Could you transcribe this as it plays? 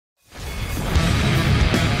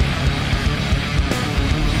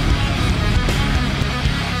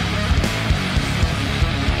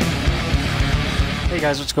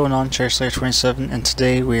guys, what's going on? Chairslayer27, and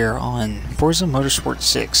today we are on Forza Motorsport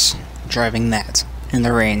 6, driving that in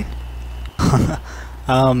the rain.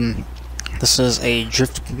 This is a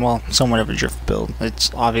drift, well, somewhat of a drift build.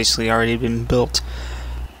 It's obviously already been built,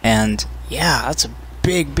 and yeah, that's a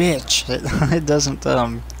big bitch. It doesn't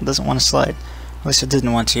want to slide. At least it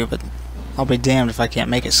didn't want to, but I'll be damned if I can't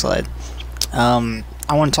make it slide. I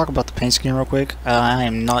want to talk about the paint scheme real quick. I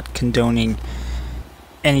am not condoning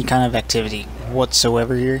any kind of activity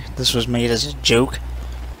whatsoever here. This was made as a joke.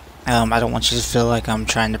 I don't want you to feel like I'm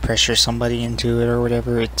trying to pressure somebody into it or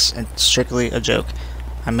whatever. It's strictly a joke.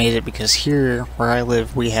 I made it because here where I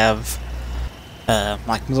live we have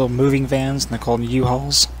like little moving vans, and they're called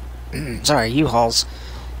U-Hauls. Sorry, U-Hauls.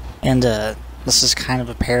 And this is kind of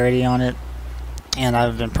a parody on it. And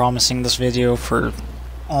I've been promising this video for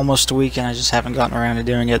almost a week, and I just haven't gotten around to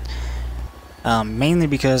doing it. Mainly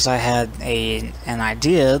because I had an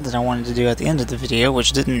idea that I wanted to do at the end of the video,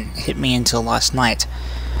 which didn't hit me until last night.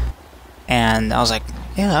 And I was like,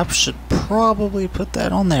 yeah, I should probably put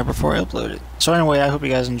that on there before I upload it. So anyway, I hope you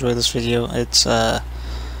guys enjoy this video. It's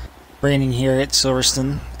raining here at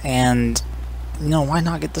Silverstone, and you know, why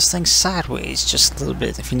not get this thing sideways just a little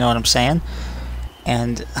bit, if you know what I'm saying?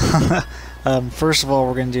 And first of all,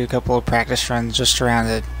 we're going to do a couple of practice runs just around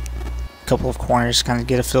a couple of corners, kind of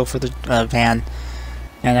get a feel for the van,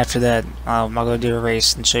 and after that I'll go do a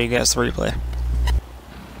race and show you guys the replay.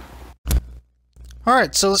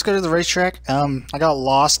 Alright, so let's go to the racetrack. I got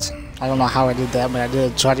lost. I don't know how I did that, but I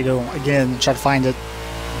did try to go again, try to find it.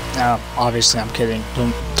 Obviously I'm kidding.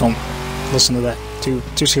 Don't listen to that too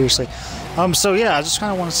seriously. So yeah, I just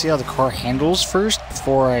kind of want to see how the car handles first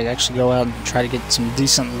before I actually go out and try to get some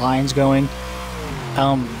decent lines going.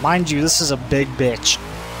 Mind you, this is a big bitch.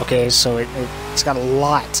 Okay, so it's got a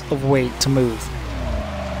lot of weight to move.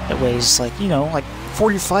 It weighs like, you know, like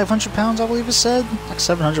 4,500 pounds, I believe it said, like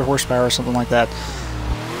 700 horsepower or something like that.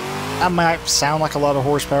 That might sound like a lot of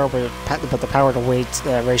horsepower, but the power to weight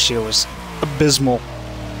ratio is abysmal.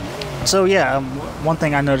 So yeah, one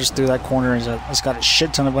thing I noticed through that corner is that it's got a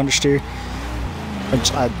shit ton of understeer,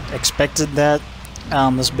 which I expected that.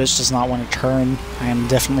 This bitch does not want to turn. I am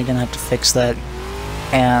definitely gonna have to fix that.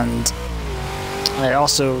 And I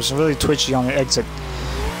also was really twitchy on the exit.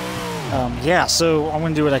 Yeah, so I'm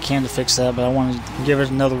going to do what I can to fix that, but I want to give it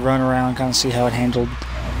another run around, kind of see how it handled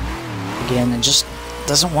again. It just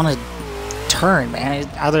doesn't want to turn, man.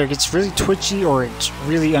 Either it gets really twitchy or it's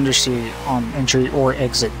really understeer on entry or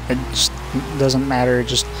exit. It just doesn't matter. It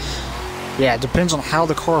just, yeah, it depends on how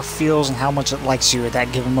the car feels and how much it likes you at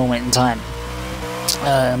that given moment in time.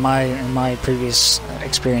 In my previous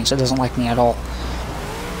experience, it doesn't like me at all.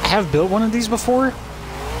 I have built one of these before.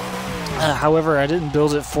 However, I didn't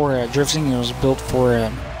build it for drifting. It was built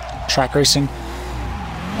for track racing,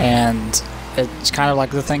 and it's kind of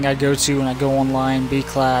like the thing I go to when I go online, B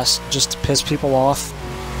class, just to piss people off.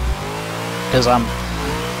 Because I'm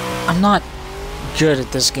not good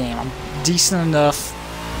at this game. I'm decent enough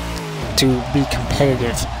to be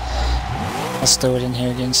competitive. Let's throw it in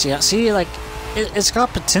here again. See, like it's got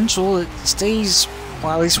potential. It stays.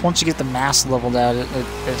 Well, at least once you get the mass leveled out,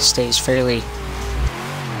 it stays fairly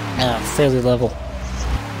level.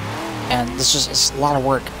 And it's a lot of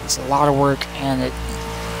work. It's a lot of work, and it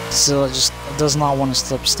does not want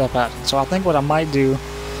to step out. So I think what I might do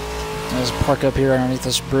is park up here underneath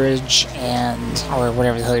this bridge, or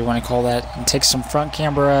whatever the hell you want to call that, and take some front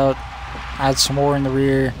camber out, add some more in the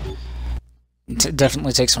rear.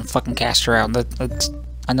 Definitely take some fucking caster out.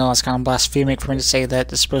 I know that's kind of blasphemic for me to say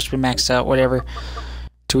that. It's supposed to be maxed out, whatever.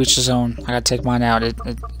 To each his own. I gotta take mine out.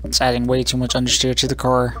 It's adding way too much understeer to the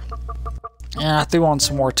car. And I threw on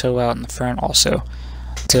some more toe out in the front also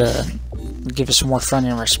to give it some more front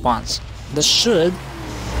end response. This should,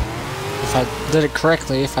 if I did it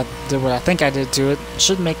correctly, if I did what I think I did to it,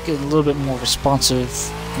 should make it a little bit more responsive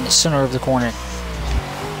in the center of the corner.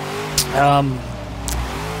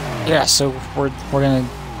 Yeah, so we're gonna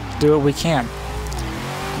do what we can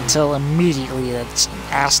until immediately that's an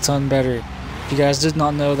ass ton better. If you guys did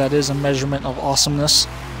not know, that is a measurement of awesomeness.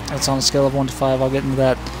 It's on a scale of 1 to 5. I'll get into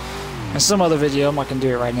that in some other video. I'm not going to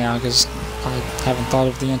do it right now because I haven't thought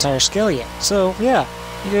of the entire scale yet. So, yeah,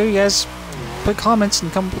 you guys put comments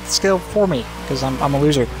and come up with the scale for me because I'm a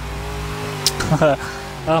loser.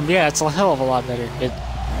 Yeah, it's a hell of a lot better.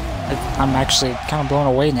 I'm actually kind of blown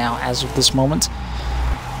away now as of this moment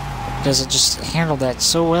because it just handled that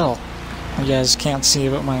so well. You guys can't see,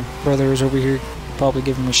 but my brother is over here probably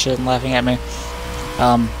giving me shit and laughing at me.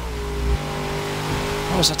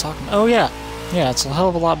 What was I talking about? Oh yeah, it's a hell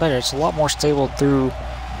of a lot better. It's a lot more stable through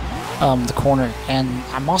the corner, and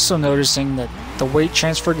I'm also noticing that the weight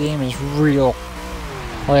transfer game is real.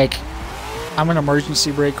 Like, I'm an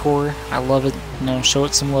emergency brake core. I love it. You know, show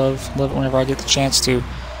it some love. Love it whenever I get the chance to.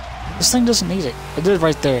 This thing doesn't need it. It did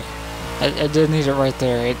right there. It did need it right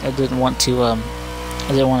there. It didn't want to. I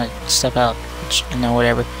didn't want to step out. Which, you know,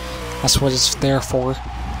 whatever. That's what it's there for.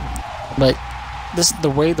 But the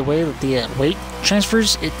way that the weight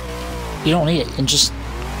transfers, you don't need it.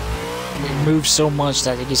 It moves so much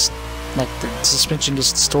that it gets, like, the suspension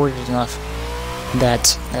gets distorted enough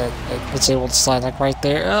that it's able to slide, like, right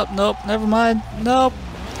there. Oh, nope, never mind. Nope.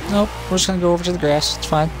 We're just gonna go over to the grass. It's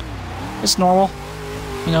fine. It's normal.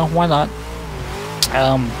 You know, why not?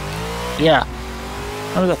 Yeah.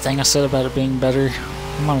 Remember that thing I said about it being better?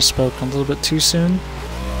 I might have spoken a little bit too soon.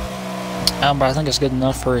 But I think it's good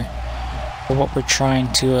enough for what we're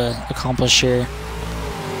trying to accomplish here.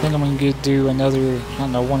 I think I'm gonna do another, I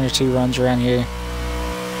don't know, 1 or 2 runs around here,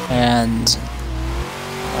 and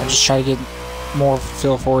I'll just try to get more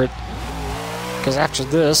feel for it. Because after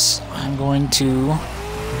this, I'm going to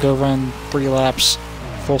go run 3 laps,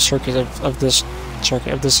 full circuit of this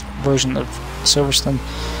version of Silverstone,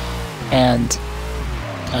 and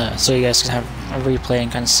so you guys can have a replay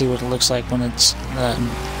and kind of see what it looks like when it's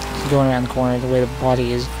going around the corner, the way the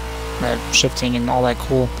body is shifting and all that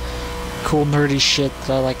cool nerdy shit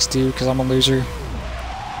that I like to do because I'm a loser.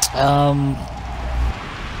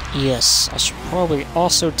 Yes, I should probably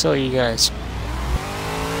also tell you guys,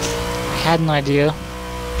 I had an idea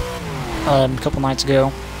a couple nights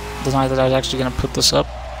ago, the night that I was actually going to put this up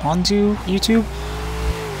onto YouTube.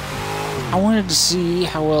 I wanted to see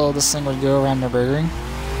how well this thing would go around Nürburgring.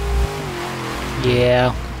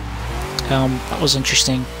 Yeah, that was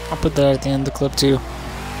interesting. I'll put that at the end of the clip too.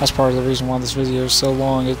 That's part of the reason why this video is so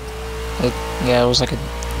long. Yeah, it was like a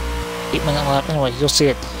 8-minute lap. Anyway, you'll see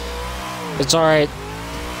it. It's alright.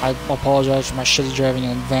 I apologize for my shitty driving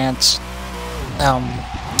in advance.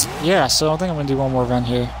 Yeah, so I think I'm gonna do one more run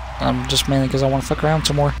here. Just mainly because I want to fuck around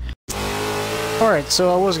some more. Alright,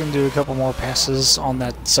 so I was gonna do a couple more passes on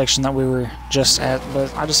that section that we were just at,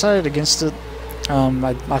 but I decided against it.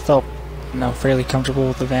 I felt, you know, fairly comfortable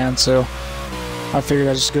with the van, so I figured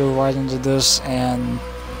I'd just go right into this and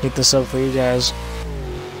get this up for you guys.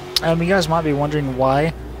 You guys might be wondering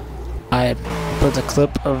why I put the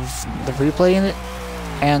clip of the replay in it,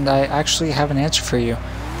 and I actually have an answer for you,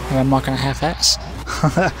 and I'm not going to half-ass.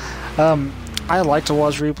 I like to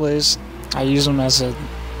watch replays. I use them as a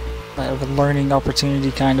learning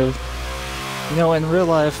opportunity, kind of. You know, in real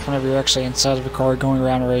life, whenever you're actually inside of a car going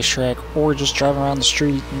around a racetrack, or just driving around the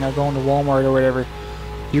street, you know, going to Walmart or whatever,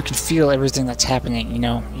 you can feel everything that's happening, you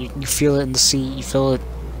know. You feel it in the seat, you feel it,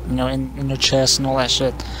 you know, in your chest and all that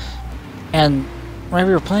shit. And whenever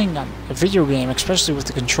you're playing a video game, especially with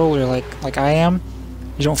the controller like I am,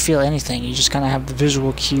 you don't feel anything. You just kind of have the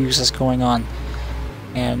visual cues that's going on.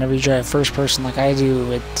 And whenever you drive first person like I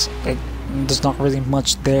do, there's not really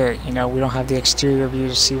much there, you know. We don't have the exterior view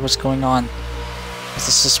to see what's going on with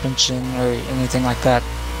the suspension or anything like that.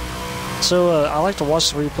 So I like to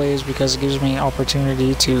watch the replays because it gives me an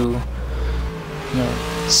opportunity to, you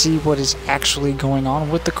know, see what is actually going on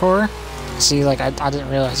with the car. See, like, I didn't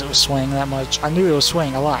realize it was swaying that much. I knew it was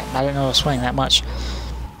swaying a lot, but I didn't know it was swaying that much.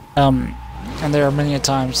 And there are many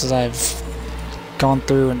times that I've gone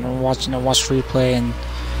through and watched replay, and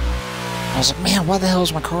I was like, man, why the hell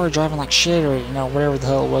is my car driving like shit, or, you know, whatever the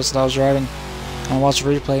hell it was that I was driving. And I watch the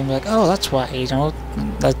replay and be like, oh, that's why, you know,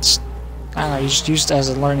 that's, I don't know, you just use it as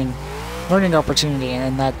a learning opportunity,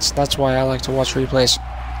 and that's why I like to watch replays.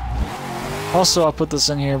 Also, I put this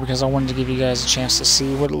in here because I wanted to give you guys a chance to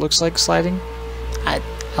see what it looks like sliding. I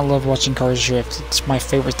love watching cars drift. It's my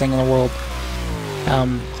favorite thing in the world.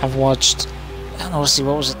 I've watched, I don't know, let's see,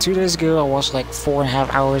 what was it, 2 days ago? I watched like 4.5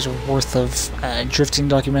 hours worth of drifting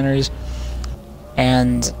documentaries,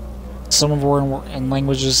 and some of them were in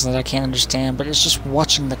languages that I can't understand, but it's just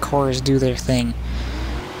watching the cars do their thing.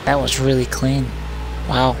 That was really clean.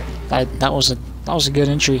 Wow, that was a good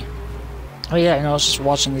entry. Oh yeah, you know, it's just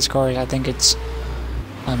watching these cars. I think it's,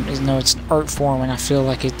 you know, it's an art form, and I feel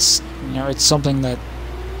like it's, you know, it's something that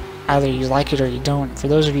either you like it or you don't. For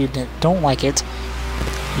those of you that don't like it,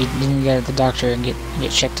 you need to go to the doctor and get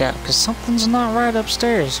checked out, because something's not right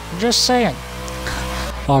upstairs. I'm just saying.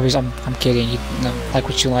 Obviously, I'm kidding. You know, like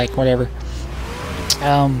what you like, whatever.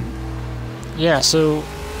 Yeah. So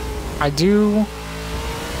I do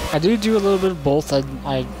a little bit of both.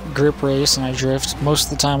 I grip race and I drift. Most of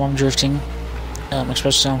the time I'm drifting,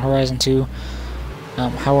 especially on Horizon 2.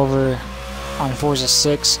 However, on Forza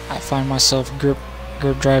 6, I find myself grip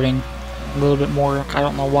driving a little bit more. I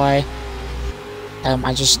don't know why.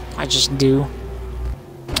 I just do.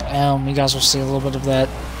 You guys will see a little bit of that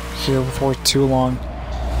here before too long.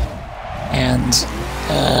 And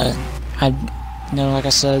like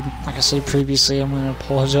I said previously, I'm going to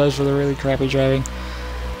apologize for the really crappy driving.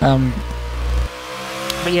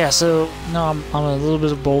 But yeah, so no, I'm a little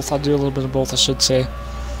bit of both. I do a little bit of both, I should say.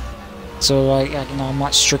 So I'm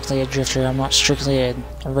not strictly a drifter. I'm not strictly a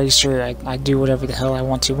racer. I do whatever the hell I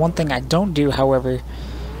want to. One thing I don't do, however,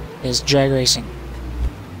 is drag racing.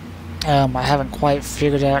 I haven't quite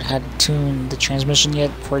figured out how to tune the transmission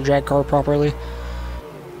yet for a drag car properly.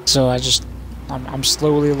 So I'm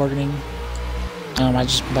slowly learning.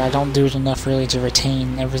 But I don't do it enough really to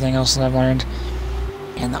retain everything else that I've learned.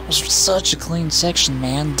 And that was such a clean section,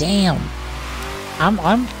 man. Damn.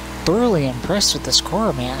 I'm thoroughly impressed with this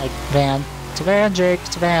car, man. It's a van, Jake.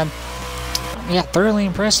 It's a van. Yeah, thoroughly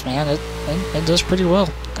impressed, man. It does pretty well.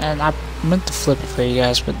 And I meant to flip it for you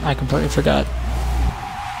guys, but I completely forgot.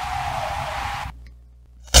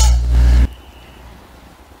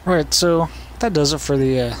 Alright, so that does it for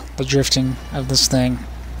the drifting of this thing.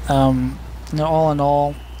 All in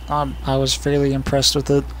all, I was fairly impressed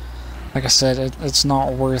with it. Like I said, it's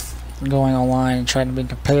not worth going online and trying to be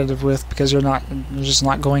competitive with, because you're just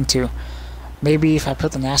not going to. Maybe if I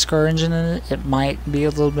put the NASCAR engine in it, it might be a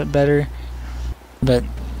little bit better. But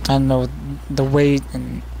I don't know, the weight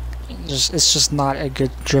and it's just not a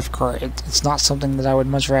good drift car. It's not something that I would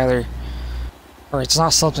much rather, or it's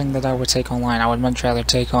not something that I would take online. I would much rather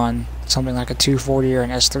take on something like a 240 or an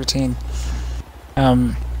S13.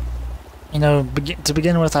 To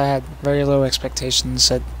begin with, I had very low expectations.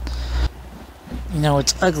 That,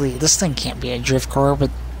 it's ugly. This thing can't be a drift car, but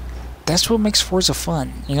that's what makes Forza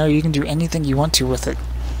fun. You can do anything you want to with it,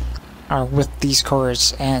 or with these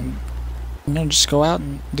cars, and just go out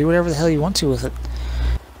and do whatever the hell you want to with it.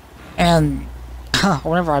 And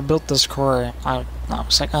whenever I built this car, I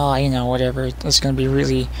was like, oh, whatever. It's gonna be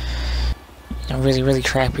really, really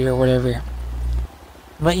crappy or whatever.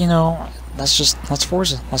 But that's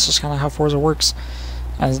Forza. That's just kind of how Forza works.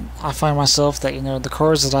 And I find myself that the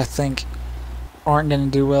cars that I think aren't going to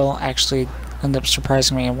do well actually end up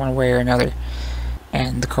surprising me in one way or another.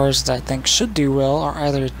 And the cars that I think should do well are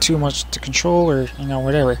either too much to control or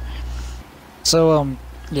whatever. So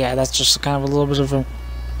yeah, that's just kind of a little bit of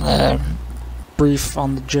a brief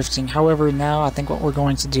on the drifting. However, now I think what we're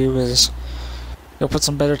going to do is go put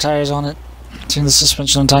some better tires on it, tune the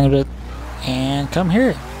suspension a tiny bit, and come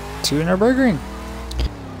here to Nürburgring.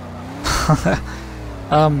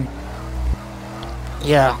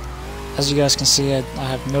 Yeah, as you guys can see, I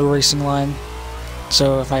have no racing line,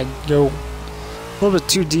 so if I go a little bit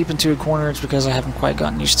too deep into a corner, it's because I haven't quite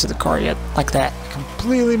gotten used to the car yet. Like that, I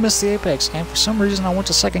completely missed the apex, and for some reason I went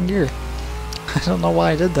to second gear. I don't know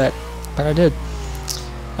why I did that, but I did.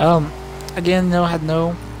 Again, I had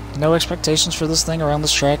no expectations for this thing around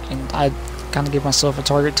this track, and I kind of gave myself a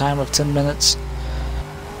target time of 10 minutes.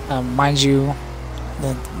 Mind you,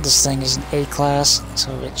 this thing is an A class,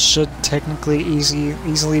 so it should technically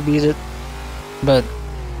easily beat it. But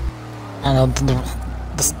I know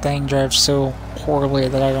this thing drives so horribly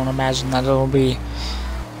that I don't imagine that it'll be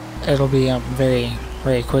very,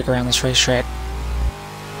 very quick around this racetrack.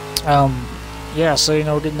 Yeah, so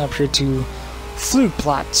we're getting up here to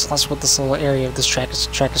Flugplatz. That's what this little area of this track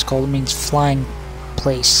is called. It means flying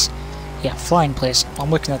place. Yeah, flying place. I'm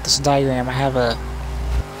looking at this diagram. I have a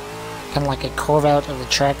kind of like a carve out of the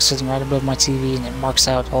track sitting right above my TV, and it marks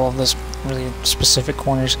out all of those really specific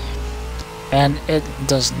corners. And it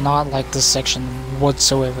does not like this section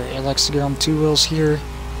whatsoever. It likes to get on two wheels here.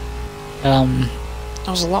 It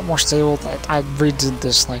was a lot more stable. I redid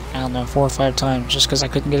this like, I don't know, 4 or 5 times just because I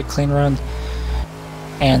couldn't get a clean run.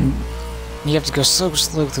 And you have to go so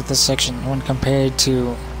slow through this section when compared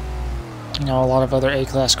to a lot of other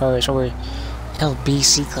A-class cars, or hell, B,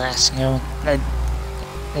 C-class,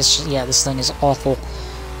 it's just, yeah, this thing is awful.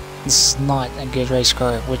 This is not a good race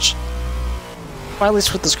car, which, well, at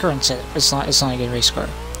least with this current setup, it's not a good race car.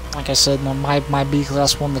 Like I said, my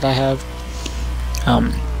B-class one that I have,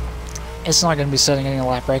 it's not going to be setting any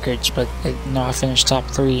lap records, but I finished top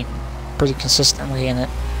 3 pretty consistently in it.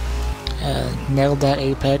 Nailed that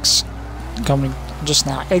apex, coming just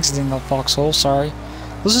now, exiting the foxhole, sorry.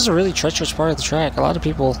 This is a really treacherous part of the track. A lot of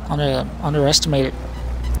people underestimate it.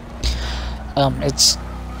 It's,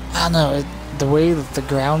 I don't know, the way that the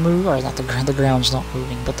ground moves, or not the ground's not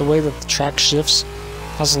moving, but the way that the track shifts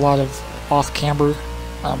has a lot of off-camber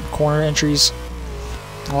corner entries,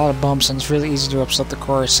 a lot of bumps, and it's really easy to upset the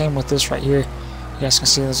car. Same with this right here. You guys can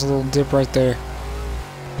see there's a little dip right there.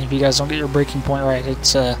 And if you guys don't get your braking point right,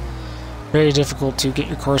 it's very difficult to get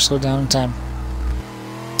your car slowed down in time.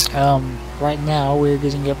 Right now we're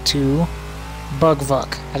getting up to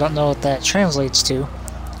Bugvuck. I don't know what that translates to.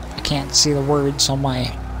 I can't see the words on my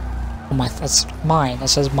That's mine. It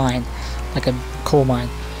says mine, like a coal mine.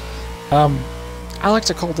 I like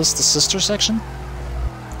to call this the sister section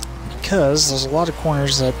because there's a lot of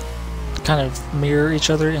corners that kind of mirror each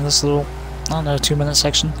other in this little, I don't know, 2-minute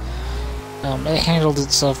section. It handled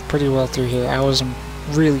itself pretty well through here. I was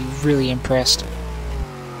really impressed.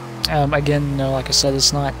 Again, you know, like I said,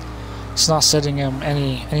 it's not setting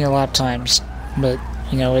any lap times, but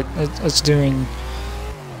you know, it's doing,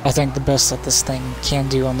 I think, the best that this thing can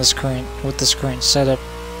do on this current setup.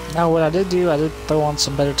 Now, what I did throw on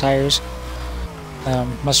some better tires,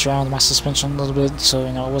 messed around with my suspension a little bit, so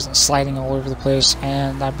you know it wasn't sliding all over the place,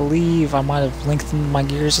 and I believe I might have lengthened my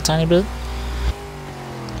gears a tiny bit,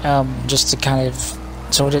 just to kind of,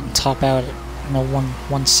 so it didn't top out at, you know,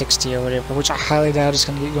 160 or whatever, which I highly doubt is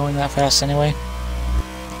going to get going that fast anyway.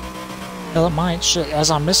 Hell, it might. Shit, as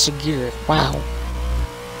I missed a gear. Wow.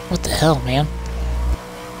 What the hell, man?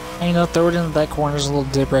 And, you know, throw it into that corner. There's a little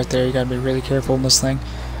dip right there. You gotta be really careful in this thing.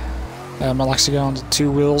 It likes to go onto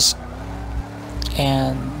 2 wheels.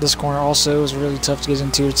 And this corner also is really tough to get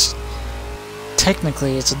into.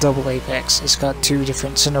 Technically, it's a double apex. It's got 2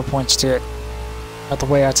 different center points to it. But the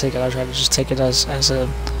way I take it, I try to just take it as a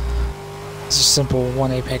simple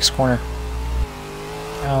 1 apex corner.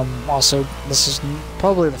 Also, this is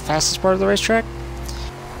probably the fastest part of the racetrack,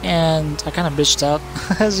 and I kind of bitched out,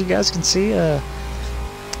 as you guys can see. Yeah,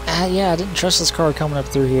 I didn't trust this car coming up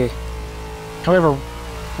through here. However,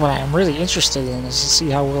 what I'm really interested in is to see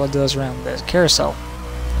how well it does around the carousel.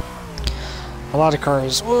 A lot of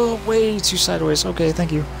cars, whoa, way too sideways. Okay,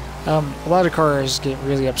 thank you. A lot of cars get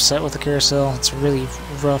really upset with the carousel. It's a really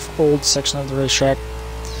rough, old section of the racetrack.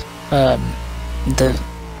 The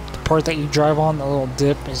part that you drive on, the little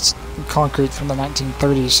dip, is concrete from the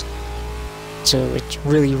 1930s, so it's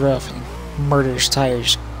really rough and murders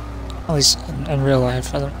tires, at least in real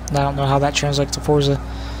life. I don't know how that translates to Forza.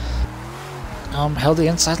 Held the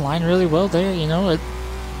inside line really well there. You know,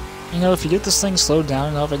 if you get this thing slowed down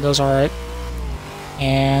enough, it does alright.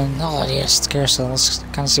 And oh yes, the carousel. Let's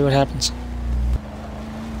kind of see what happens.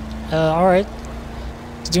 Alright.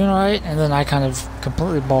 It's doing alright, and then I kind of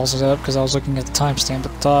completely balls it up because I was looking at the timestamp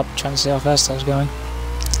at the top, trying to see how fast I was going.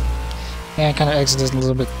 And I kind of exited a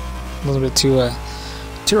little bit too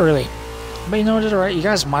early. But you know, I did alright. You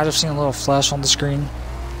guys might have seen a little flash on the screen.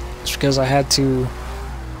 It's because I had to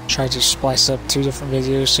try to splice up 2 different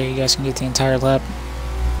videos so you guys can get the entire lap.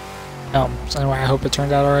 So anyway, I hope it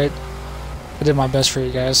turned out alright. I did my best for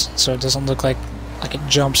you guys, so it doesn't look like it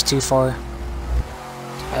jumps too far.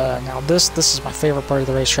 Now this is my favorite part of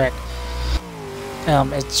the racetrack.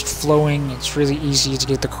 It's flowing. It's really easy to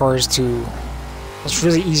get the cars to. It's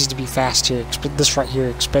really easy to be fast here. This right here,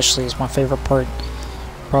 especially, is my favorite part,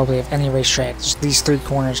 probably, of any racetrack. Just these 3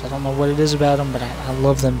 corners. I don't know what it is about them, but I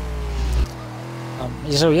love them.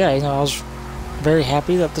 So yeah, you know, I was very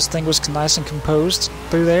happy that this thing was nice and composed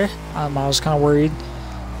through there. I was kind of worried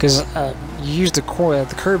because you use the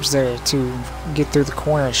curbs there to get through the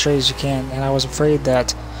corner as straight as you can, and I was afraid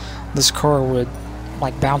that this car would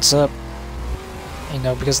like bounce up, you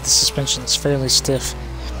know, because the suspension is fairly stiff,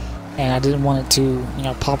 and I didn't want it to, you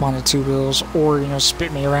know, pop onto 2 wheels or, you know,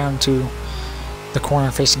 spit me around to the corner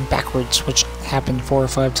facing backwards, which happened 4 or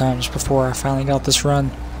 5 times before I finally got this run.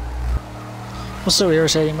 It was so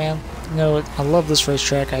irritating, man. You know, I love this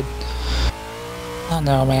racetrack. I don't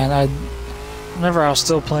know, man. Whenever I was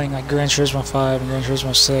still playing like Gran Turismo 5 and Gran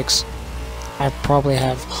Turismo 6, I probably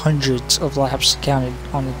have hundreds of laps counted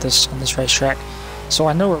on this racetrack, so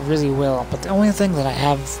I know it really well. But the only thing that I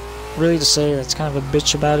have really to say that's kind of a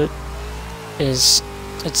bitch about it is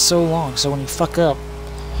it's so long. So when you fuck up,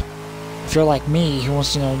 if you're like me, who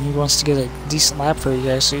wants to get a decent lap for you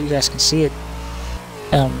guys so you guys can see it,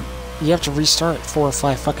 you have to restart 4 or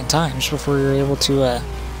 5 fucking times before you're able to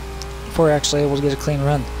before you're actually able to get a clean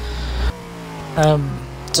run.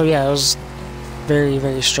 So yeah, it was very,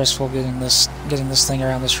 very stressful getting this thing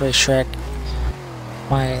around this racetrack.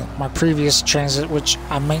 My previous transit, which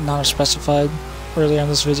I might not have specified earlier in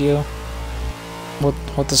this video,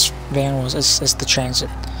 what this van was, it's the Transit.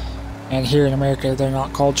 And here in America, they're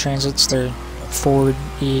not called Transits; they're Ford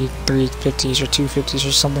E350s or 250s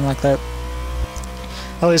or something like that.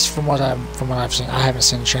 At least from what I've seen. I haven't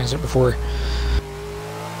seen a Transit before.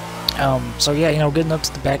 So yeah, you know, getting up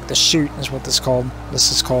to the back, the chute is what this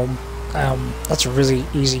is called. That's a really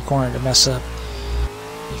easy corner to mess up.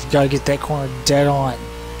 You've got to get that corner dead on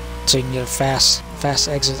so you can get a fast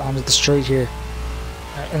exit onto the straight here.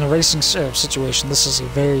 In a racing situation, this is a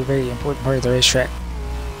very, very important part of the racetrack.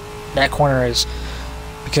 That corner is,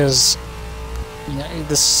 because you know,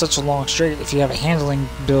 this is such a long straight. If you have a handling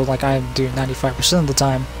build like I do 95% of the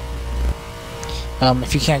time,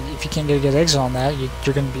 If you can't get a good exit on that,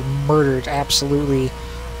 you're going to be murdered, absolutely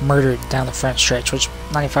murdered down the front stretch, which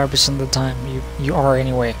 95% of the time you are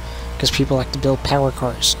anyway, because people like to build power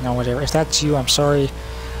cars. Now, whatever. If that's you, I'm sorry,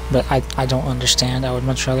 but I don't understand. I would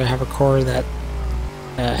much rather have a car that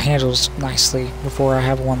handles nicely before I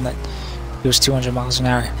have one that goes 200 miles an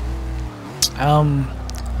hour.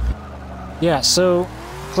 Yeah, so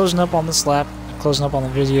closing up on this lap, closing up on the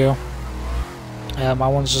video. I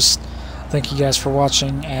want to just thank you guys for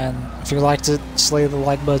watching, and if you liked it, slay the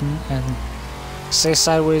like button and stay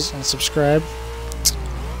sideways and subscribe.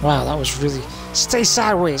 Wow, that was really... Stay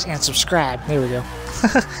sideways and subscribe. There we go.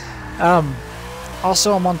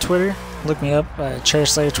 Also, I'm on Twitter. Look me up,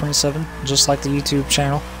 ChairSlayer27, just like the YouTube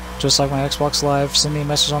channel, just like my Xbox Live. Send me a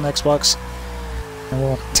message on the Xbox, and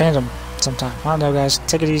we'll tandem sometime. I don't know, guys.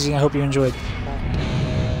 Take it easy. I hope you enjoyed.